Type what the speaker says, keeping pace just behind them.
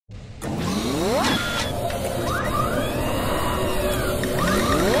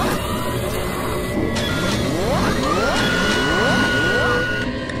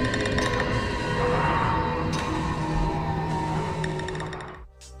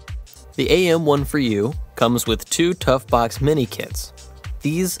The AM14U comes with two Toughbox Mini kits.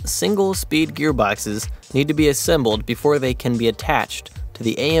 These single-speed gearboxes need to be assembled before they can be attached to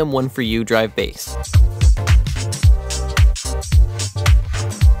the AM14U drive base.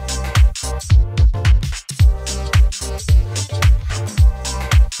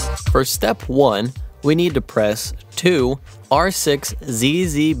 For step 1, we need to press two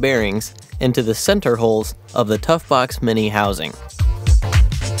R6ZZ bearings into the center holes of the Toughbox Mini housing.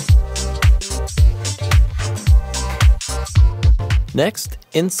 Next,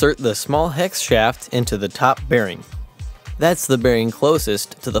 insert the small hex shaft into the top bearing. That's the bearing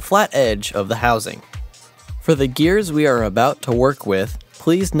closest to the flat edge of the housing. For the gears we are about to work with,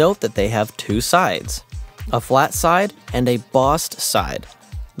 please note that they have two sides, a flat side and a bossed side.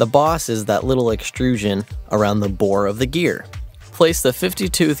 The boss is that little extrusion around the bore of the gear. Place the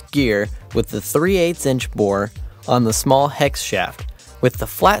 50-tooth gear with the 3/8 inch bore on the small hex shaft, with the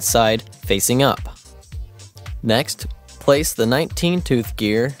flat side facing up. Next, place the 19-tooth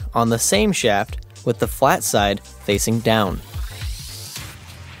gear on the same shaft with the flat side facing down.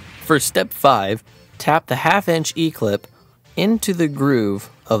 For step 5, tap the 1/2 inch E-clip into the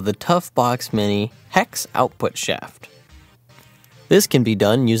groove of the Toughbox Mini hex output shaft. This can be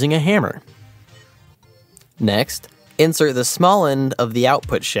done using a hammer. Next, insert the small end of the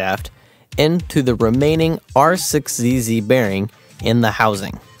output shaft into the remaining R6ZZ bearing in the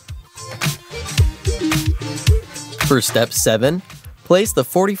housing. For step 7, place the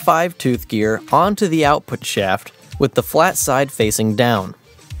 45-tooth gear onto the output shaft with the flat side facing down.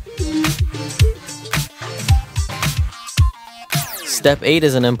 Step 8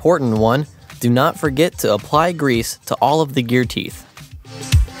 is an important one. Do not forget to apply grease to all of the gear teeth.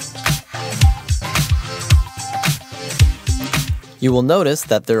 You will notice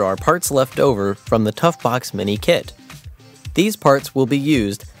that there are parts left over from the Toughbox Mini kit. These parts will be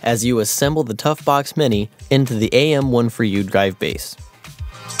used as you assemble the Toughbox Mini into the AM14U drive base.